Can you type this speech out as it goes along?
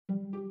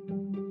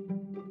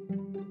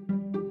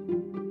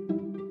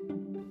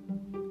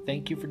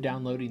Thank you for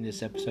downloading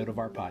this episode of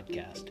our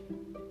podcast.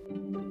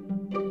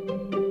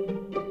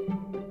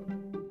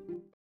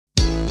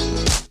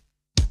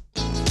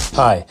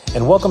 Hi,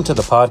 and welcome to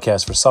the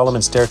podcast for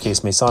Solomon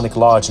Staircase Masonic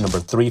Lodge number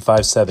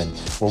 357,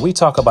 where we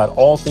talk about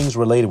all things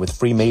related with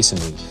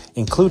Freemasonry,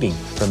 including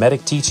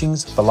Hermetic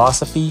teachings,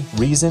 philosophy,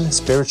 reason,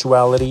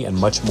 spirituality, and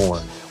much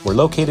more. We're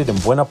located in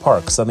Buena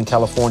Park, Southern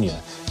California.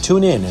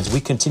 Tune in as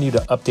we continue to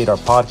update our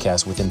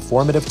podcast with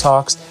informative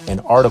talks and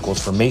articles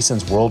for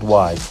Masons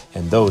worldwide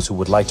and those who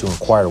would like to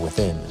inquire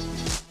within.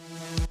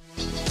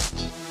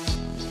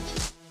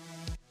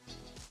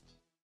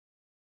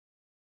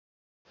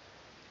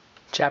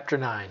 Chapter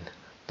 9.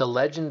 The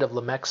Legend of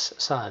Lamech's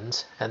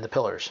Sons and the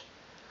Pillars.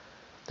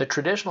 The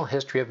traditional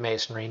history of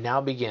Masonry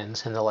now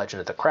begins in the Legend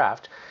of the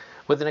Craft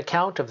with an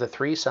account of the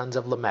three sons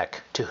of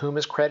Lamech, to whom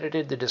is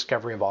credited the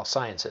discovery of all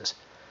sciences.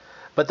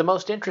 But the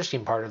most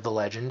interesting part of the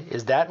legend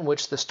is that in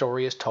which the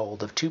story is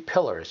told of two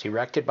pillars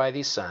erected by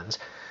these sons,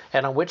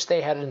 and on which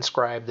they had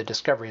inscribed the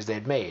discoveries they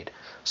had made,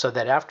 so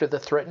that after the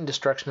threatened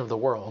destruction of the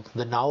world,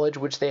 the knowledge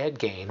which they had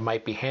gained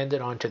might be handed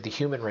on to the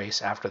human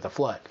race after the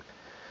flood.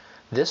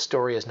 This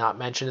story is not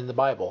mentioned in the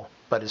Bible,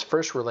 but is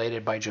first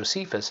related by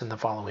Josephus in the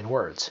following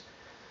words.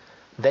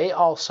 They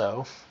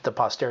also, the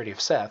posterity of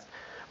Seth,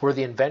 were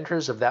the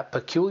inventors of that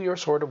peculiar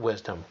sort of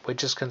wisdom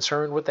which is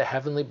concerned with the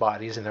heavenly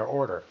bodies in their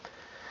order,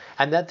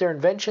 and that their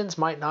inventions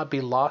might not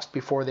be lost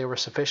before they were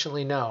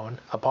sufficiently known,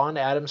 upon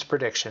Adam's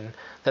prediction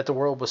that the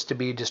world was to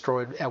be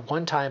destroyed at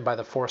one time by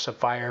the force of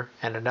fire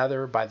and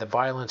another by the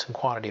violence and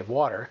quantity of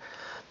water,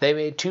 they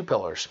made two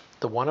pillars,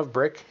 the one of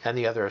brick and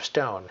the other of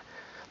stone.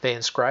 They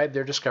inscribed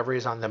their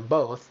discoveries on them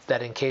both,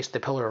 that in case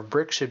the pillar of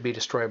brick should be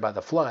destroyed by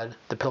the flood,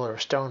 the pillar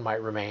of stone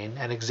might remain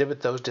and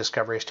exhibit those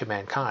discoveries to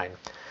mankind,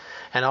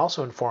 and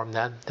also informed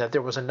them that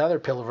there was another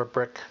pillar of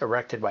brick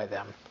erected by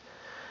them.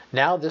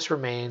 Now this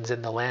remains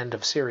in the land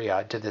of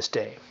Syria to this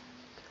day.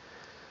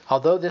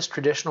 Although this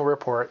traditional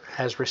report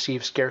has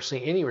received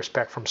scarcely any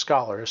respect from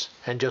scholars,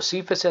 and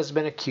Josephus has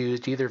been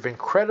accused either of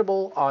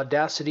incredible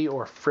audacity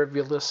or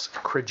frivolous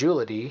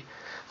credulity,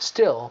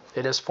 still,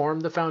 it has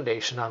formed the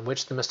foundation on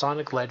which the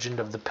Masonic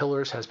legend of the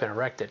pillars has been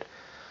erected.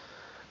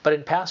 But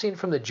in passing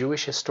from the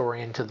Jewish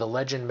historian to the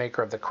legend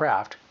maker of the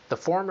craft, the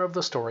form of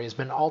the story has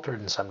been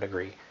altered in some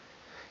degree.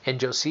 In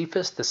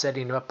Josephus, the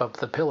setting up of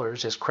the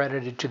pillars is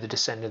credited to the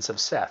descendants of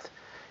Seth,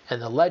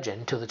 and the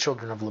legend to the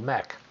children of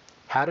Lamech.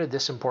 How did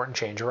this important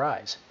change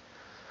arise?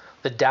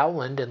 The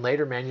Dowland and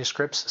later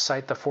manuscripts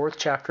cite the 4th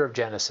chapter of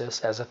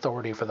Genesis as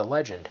authority for the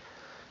legend.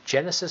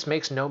 Genesis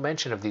makes no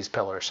mention of these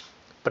pillars.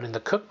 But in the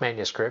Cook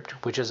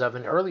manuscript, which is of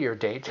an earlier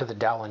date to the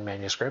Dowland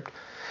manuscript,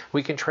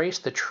 we can trace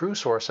the true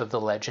source of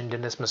the legend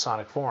in its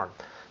Masonic form,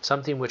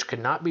 something which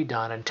could not be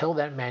done until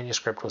that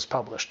manuscript was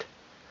published.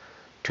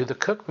 To the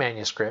Cook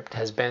manuscript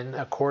has been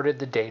accorded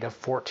the date of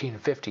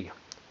 1450.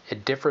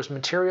 It differs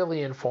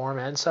materially in form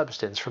and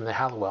substance from the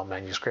Hallowell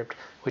manuscript,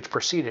 which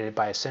preceded it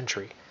by a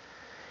century,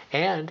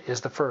 and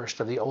is the first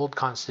of the old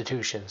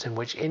constitutions in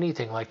which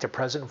anything like the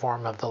present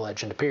form of the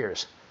legend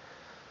appears.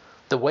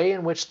 The way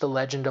in which the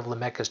legend of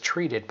Lamech is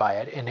treated by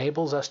it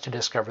enables us to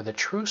discover the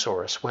true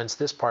source whence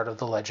this part of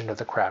the legend of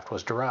the craft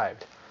was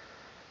derived.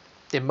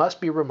 It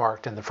must be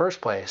remarked in the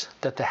first place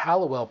that the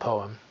Hallowell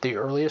poem, the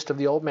earliest of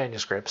the old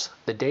manuscripts,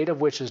 the date of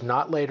which is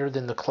not later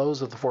than the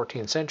close of the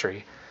 14th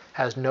century,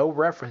 has no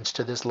reference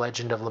to this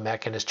legend of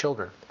Lamech and his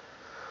children.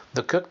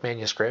 The Cook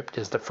manuscript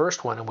is the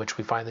first one in which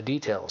we find the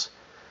details.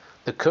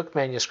 The Cook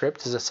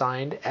manuscript is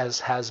assigned,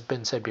 as has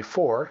been said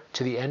before,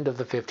 to the end of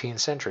the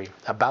 15th century,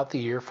 about the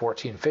year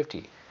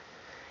 1450.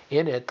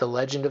 In it, the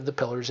legend of the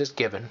pillars is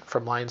given,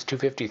 from lines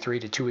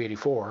 253 to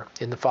 284,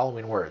 in the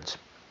following words.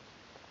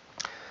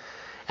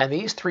 And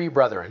these three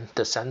brethren,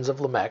 the sons of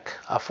Lamech,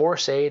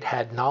 aforesaid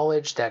had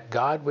knowledge that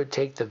God would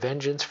take the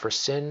vengeance for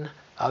sin,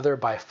 other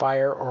by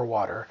fire or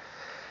water,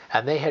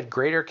 and they had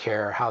greater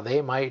care how they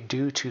might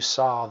do to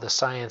saw the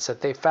science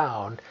that they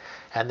found,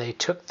 and they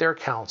took their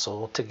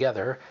counsel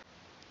together,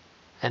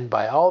 and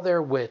by all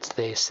their wits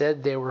they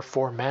said they were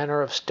four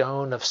manner of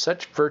stone of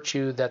such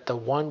virtue that the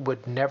one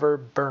would never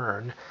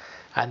burn,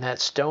 and that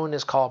stone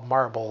is called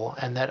marble,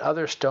 and that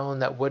other stone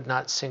that would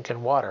not sink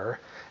in water,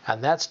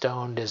 and that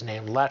stone is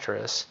named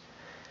lateris.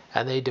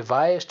 And they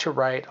devised to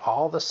write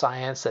all the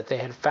science that they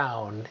had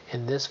found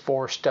in this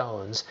four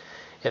stones,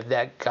 if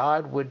that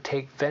God would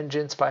take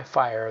vengeance by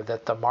fire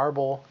that the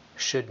marble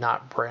should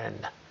not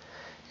burn,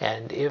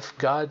 and if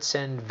God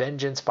send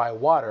vengeance by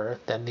water,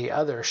 then the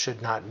other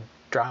should not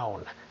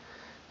drown.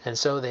 And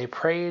so they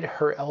prayed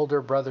her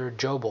elder brother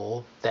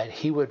Jobel that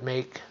he would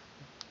make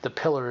the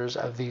pillars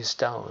of these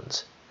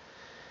stones,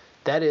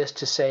 that is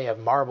to say, of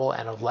marble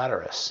and of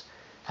lateris,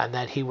 and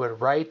that he would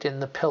write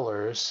in the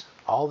pillars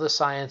all the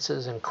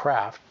sciences and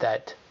craft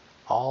that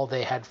all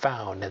they had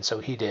found, and so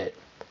he did.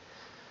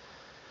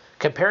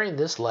 Comparing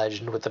this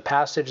legend with the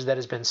passage that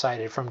has been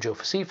cited from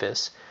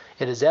Josephus,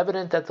 it is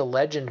evident that the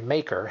legend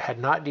maker had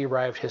not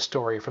derived his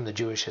story from the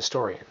Jewish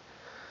historian.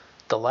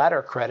 The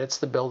latter credits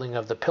the building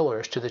of the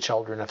pillars to the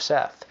children of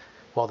Seth,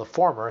 while the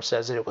former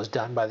says that it was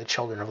done by the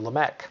children of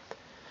Lamech.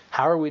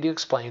 How are we to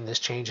explain this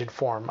change in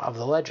form of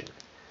the legend?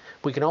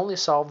 We can only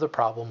solve the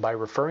problem by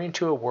referring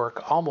to a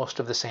work almost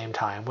of the same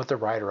time with the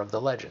writer of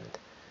the legend.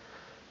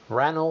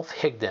 Ranulph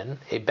Higden,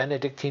 a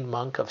Benedictine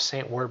monk of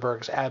St.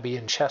 Werburgh's Abbey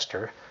in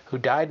Chester, who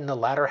died in the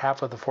latter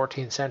half of the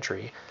 14th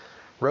century,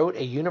 wrote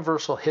a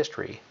universal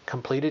history,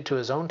 completed to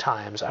his own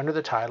times under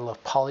the title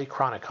of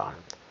Polychronicon.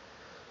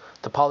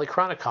 The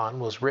Polychronicon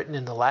was written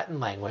in the Latin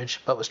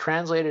language, but was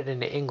translated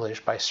into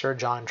English by Sir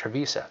John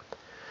Trevisa.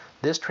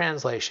 This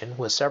translation,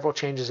 with several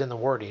changes in the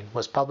wording,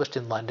 was published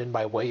in London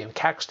by William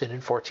Caxton in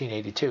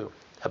 1482,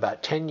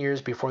 about 10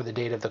 years before the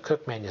date of the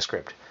Cook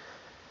manuscript.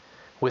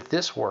 With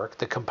this work,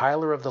 the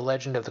compiler of the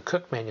legend of the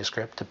Cook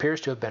manuscript appears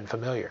to have been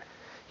familiar.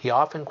 He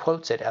often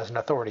quotes it as an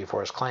authority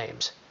for his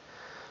claims.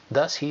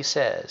 Thus he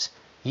says,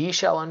 "Ye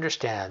shall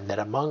understand that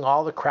among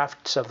all the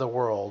crafts of the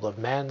world of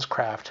man's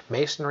craft,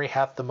 masonry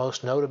hath the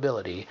most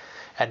notability,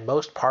 and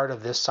most part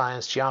of this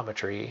science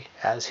geometry,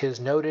 as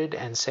his noted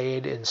and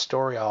said in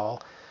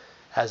Storial,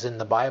 as in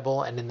the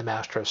Bible and in the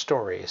Master of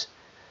Stories,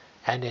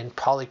 and in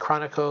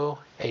Polychronico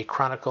a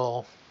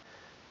chronicle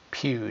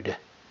pewed."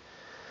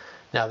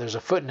 Now there's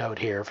a footnote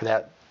here for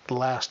that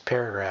last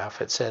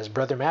paragraph. It says,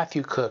 Brother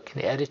Matthew Cook,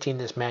 in editing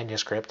this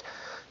manuscript,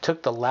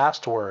 took the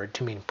last word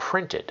to mean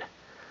printed.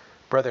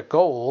 Brother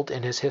Gold,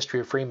 in his History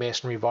of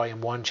Freemasonry,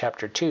 Volume 1,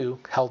 Chapter 2,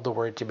 held the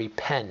word to be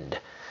penned,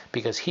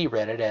 because he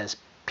read it as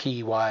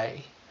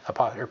P-Y,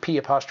 or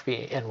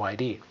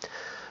P'-NYD.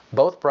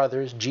 Both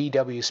brothers,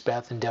 G.W.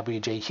 Speth and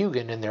W.J.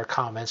 Hugan, in their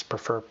comments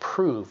prefer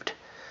proved,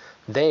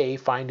 they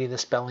finding the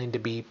spelling to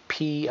be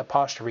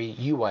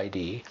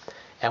P'-UID,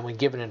 and when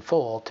given in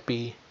full to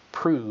be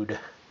prude.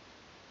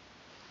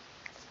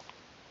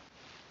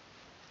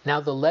 Now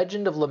the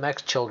legend of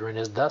Lamech's children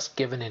is thus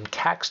given in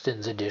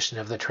Caxton's edition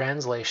of the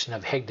translation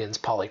of Higden's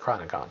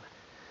Polychronicon.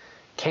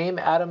 Came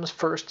Adam's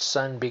first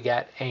son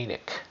begat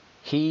Enoch.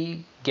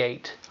 He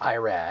gate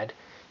Irad.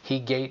 He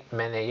gate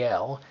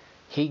Menael.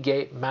 He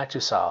gate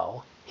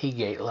Matusal. He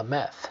gate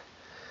Lamech.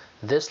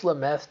 This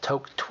Lamech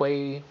took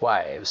twain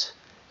wives,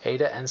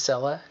 Ada and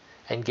Sela,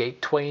 and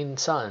gate twain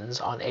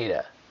sons on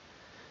Ada.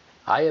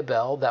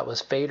 Iabel, that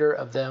was fader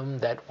of them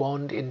that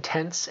woned in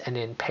tents and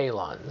in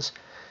palons,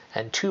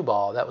 and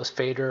Tubal, that was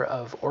fader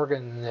of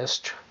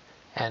organists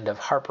and of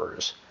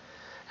harpers.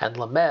 And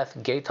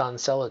Lamech gate on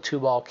Sela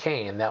Tubal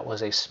Cain, that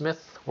was a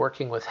smith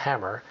working with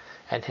hammer,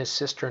 and his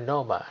sister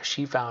Noma,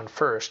 she found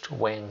first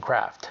weighing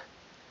craft.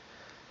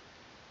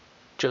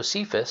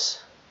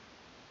 Josephus,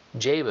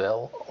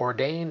 Jabal,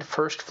 ordained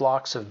first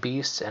flocks of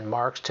beasts and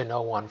marks to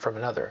no one from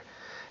another,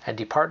 and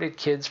departed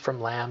kids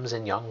from lambs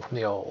and young from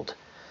the old.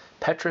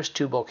 Petrus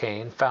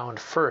Tubal-Cain found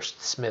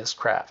first smith's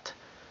craft.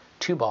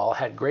 Tubal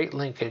had great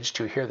linkage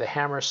to hear the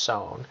hammers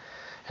sewn,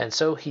 and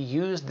so he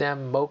used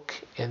them moke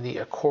in the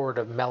accord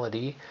of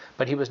melody,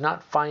 but he was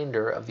not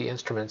finder of the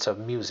instruments of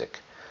music,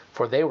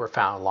 for they were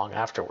found long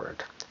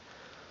afterward.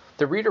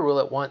 The reader will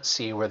at once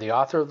see where the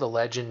author of the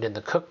legend in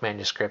the Cook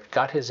manuscript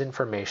got his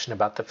information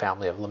about the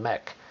family of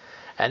Lamech,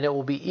 and it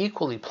will be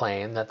equally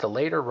plain that the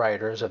later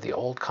writers of the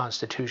old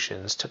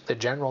constitutions took the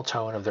general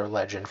tone of their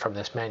legend from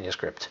this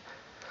manuscript.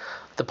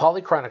 The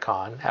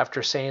Polychronicon,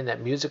 after saying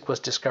that music was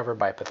discovered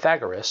by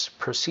Pythagoras,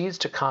 proceeds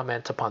to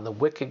comment upon the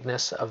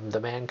wickedness of the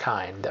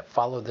mankind that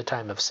followed the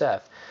time of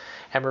Seth,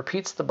 and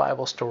repeats the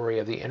Bible story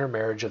of the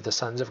intermarriage of the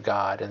sons of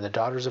God and the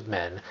daughters of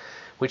men,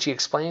 which he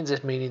explains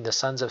as meaning the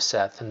sons of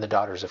Seth and the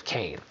daughters of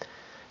Cain.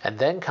 And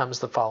then comes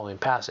the following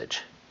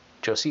passage.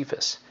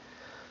 Josephus.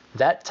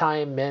 That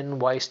time men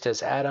wist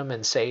as Adam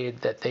and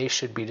said that they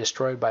should be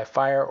destroyed by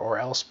fire or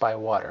else by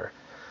water.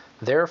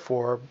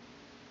 Therefore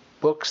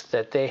books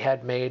that they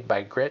had made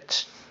by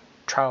grit,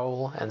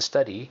 trowel, and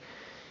study,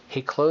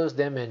 he closed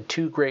them in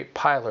two great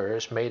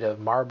pillars made of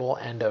marble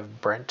and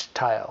of brent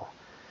tile,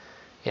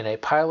 in a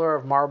pilar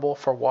of marble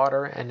for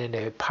water, and in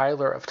a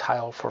pilar of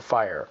tile for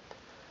fire.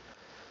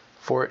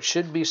 For it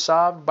should be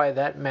solved by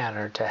that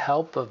manner to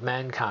help of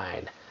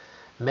mankind.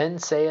 Men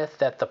saith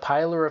that the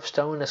pilar of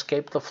stone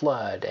escaped the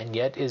flood, and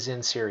yet is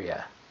in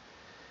Syria.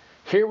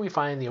 Here we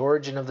find the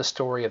origin of the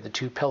story of the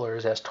two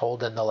pillars as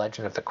told in the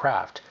legend of the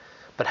craft.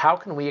 But how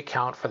can we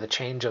account for the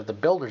change of the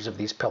builders of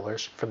these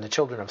pillars from the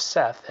children of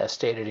Seth, as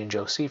stated in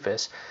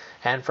Josephus,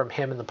 and from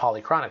him in the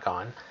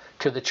Polychronicon,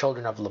 to the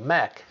children of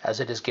Lamech, as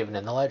it is given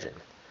in the legend?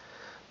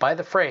 By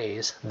the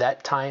phrase,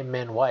 that time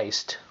men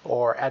wist,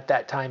 or at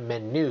that time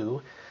men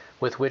knew,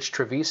 with which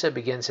Trevisa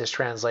begins his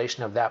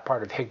translation of that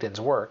part of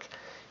Higden's work,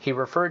 he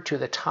referred to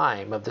the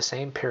time of the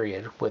same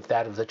period with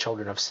that of the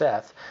children of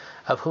Seth,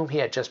 of whom he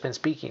had just been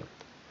speaking.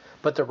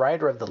 But the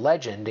writer of the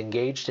legend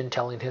engaged in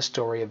telling his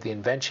story of the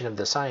invention of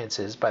the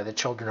sciences by the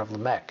children of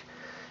Lamech,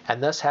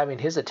 and thus having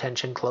his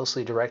attention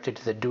closely directed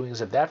to the doings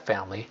of that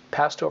family,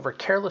 passed over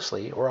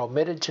carelessly or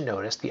omitted to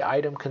notice the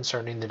item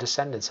concerning the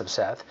descendants of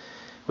Seth,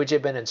 which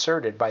had been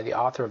inserted by the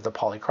author of the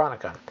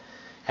Polychronicon,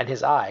 and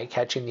his eye,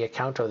 catching the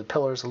account of the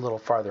pillars a little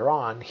farther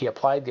on, he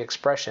applied the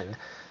expression,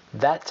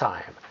 that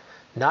time,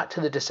 not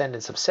to the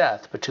descendants of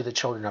Seth, but to the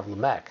children of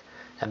Lamech,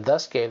 and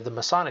thus gave the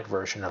Masonic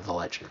version of the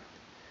legend.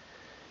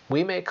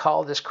 We may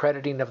call this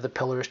crediting of the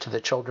pillars to the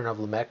children of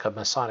Lamech a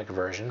Masonic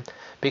version,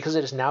 because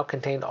it is now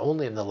contained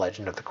only in the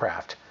legend of the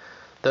craft.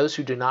 Those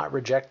who do not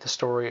reject the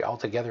story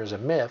altogether as a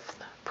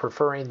myth,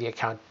 preferring the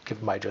account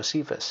given by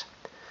Josephus.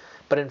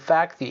 But in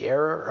fact, the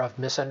error of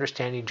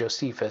misunderstanding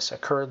Josephus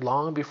occurred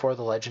long before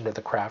the legend of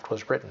the craft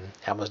was written,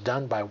 and was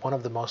done by one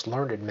of the most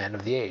learned men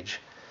of the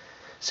age.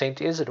 St.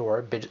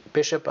 Isidore,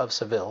 Bishop of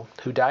Seville,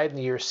 who died in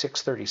the year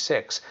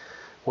 636,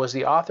 was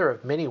the author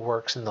of many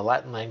works in the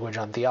Latin language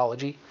on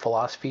theology,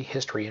 philosophy,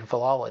 history, and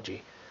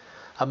philology.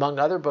 Among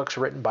other books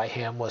written by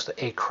him was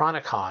a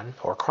Chronicon,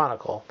 or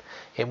Chronicle,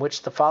 in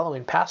which the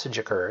following passage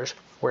occurs,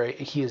 where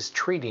he is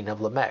treating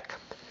of Lamech.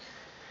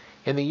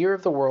 In the year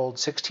of the world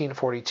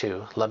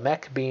 1642,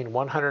 Lamech, being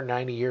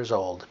 190 years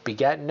old,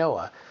 begat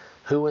Noah,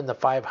 who in the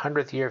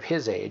 500th year of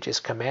his age is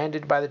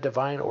commanded by the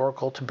divine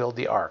oracle to build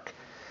the ark.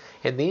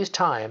 In these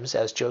times,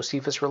 as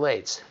Josephus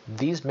relates,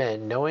 these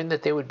men, knowing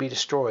that they would be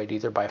destroyed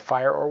either by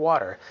fire or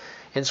water,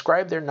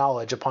 inscribed their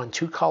knowledge upon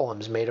 2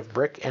 columns made of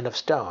brick and of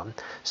stone,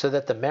 so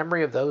that the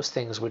memory of those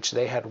things which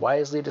they had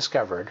wisely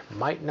discovered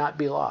might not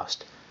be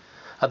lost.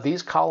 Of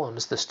these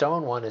columns, the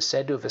stone one is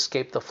said to have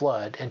escaped the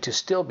flood and to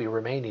still be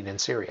remaining in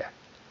Syria.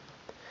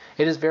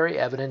 It is very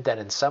evident that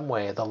in some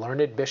way the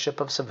learned Bishop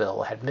of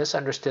Seville had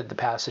misunderstood the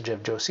passage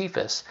of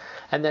Josephus,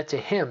 and that to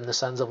him the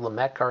sons of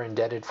Lamech are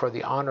indebted for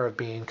the honor of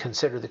being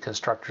considered the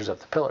constructors of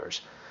the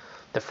pillars.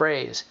 The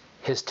phrase,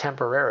 his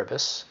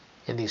temporaribus,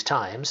 in these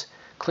times,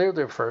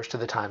 clearly refers to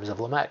the times of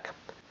Lamech.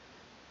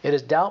 It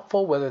is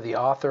doubtful whether the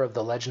author of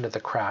the Legend of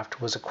the Craft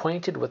was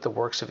acquainted with the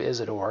works of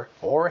Isidore,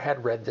 or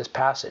had read this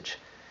passage.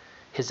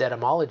 His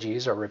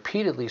etymologies are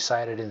repeatedly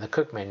cited in the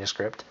Cook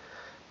manuscript,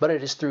 but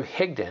it is through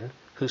Higden,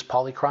 whose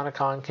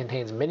Polychronicon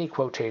contains many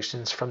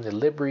quotations from the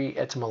Libri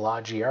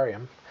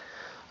Etymologiarum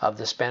of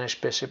the Spanish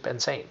bishop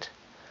and saint.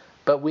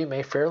 But we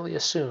may fairly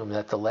assume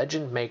that the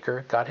legend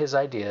maker got his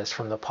ideas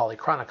from the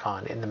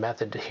Polychronicon in the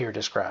method here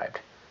described.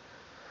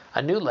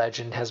 A new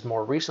legend has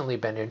more recently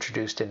been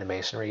introduced into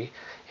Masonry,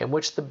 in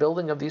which the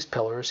building of these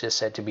pillars is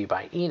said to be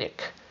by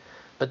Enoch.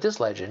 But this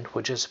legend,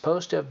 which is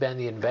supposed to have been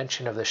the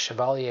invention of the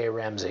Chevalier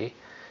Ramsay,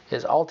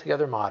 is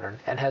altogether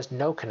modern and has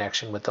no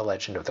connection with the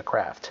legend of the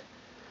craft.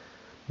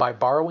 By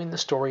borrowing the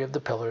story of the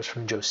pillars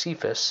from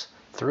Josephus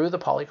through the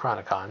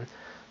Polychronicon,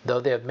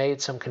 though they have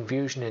made some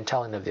confusion in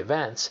telling of the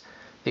events,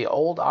 the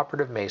old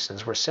operative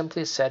Masons were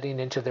simply setting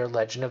into their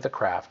legend of the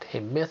craft a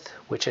myth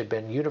which had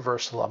been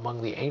universal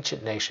among the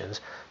ancient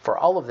nations, for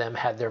all of them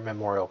had their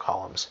memorial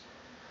columns.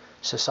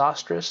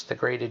 Sesostris, the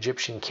great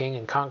Egyptian king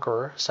and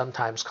conqueror,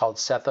 sometimes called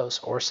Sethos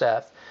or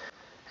Seth,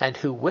 and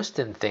who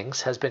Whiston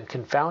thinks has been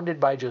confounded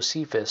by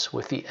Josephus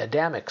with the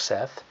Adamic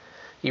Seth,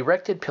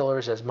 erected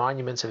pillars as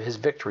monuments of his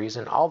victories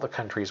in all the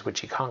countries which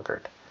he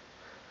conquered.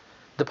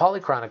 The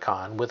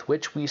Polychronicon, with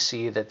which we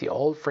see that the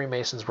old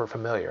Freemasons were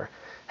familiar,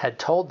 had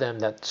told them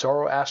that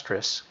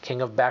Zoroastrus,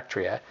 king of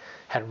Bactria,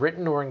 had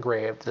written or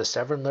engraved the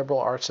 7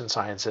 liberal arts and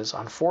sciences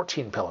on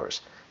 14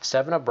 pillars,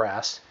 7 of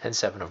brass and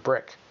 7 of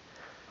brick.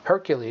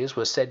 Hercules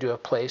was said to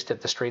have placed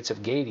at the Straits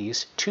of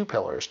Gades 2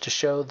 pillars to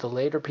show the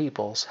later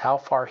peoples how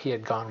far he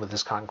had gone with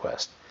his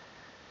conquest.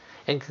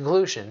 In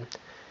conclusion,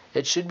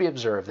 it should be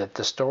observed that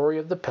the story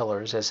of the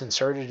pillars as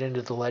inserted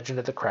into the legend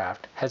of the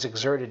craft has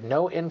exerted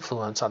no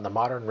influence on the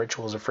modern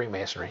rituals of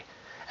Freemasonry,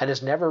 and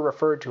is never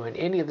referred to in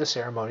any of the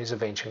ceremonies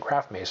of ancient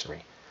craft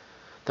masonry.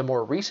 The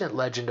more recent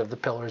legend of the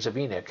pillars of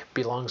Enoch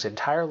belongs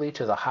entirely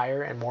to the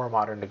higher and more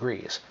modern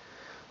degrees.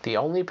 The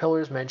only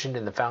pillars mentioned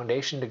in the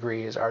foundation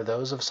degrees are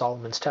those of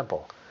Solomon's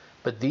Temple,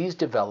 but these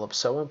develop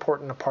so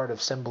important a part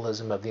of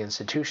symbolism of the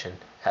institution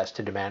as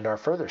to demand our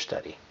further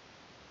study.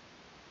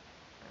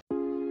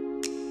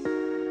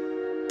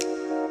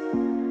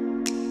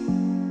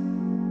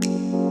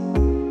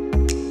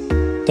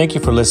 Thank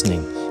you for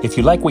listening. If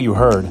you like what you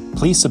heard,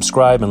 please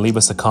subscribe and leave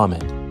us a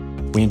comment.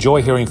 We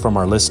enjoy hearing from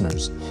our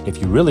listeners. If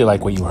you really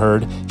like what you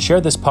heard, share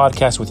this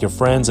podcast with your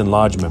friends and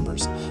lodge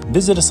members.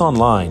 Visit us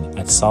online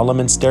at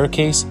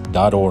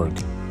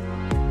solomonstaircase.org.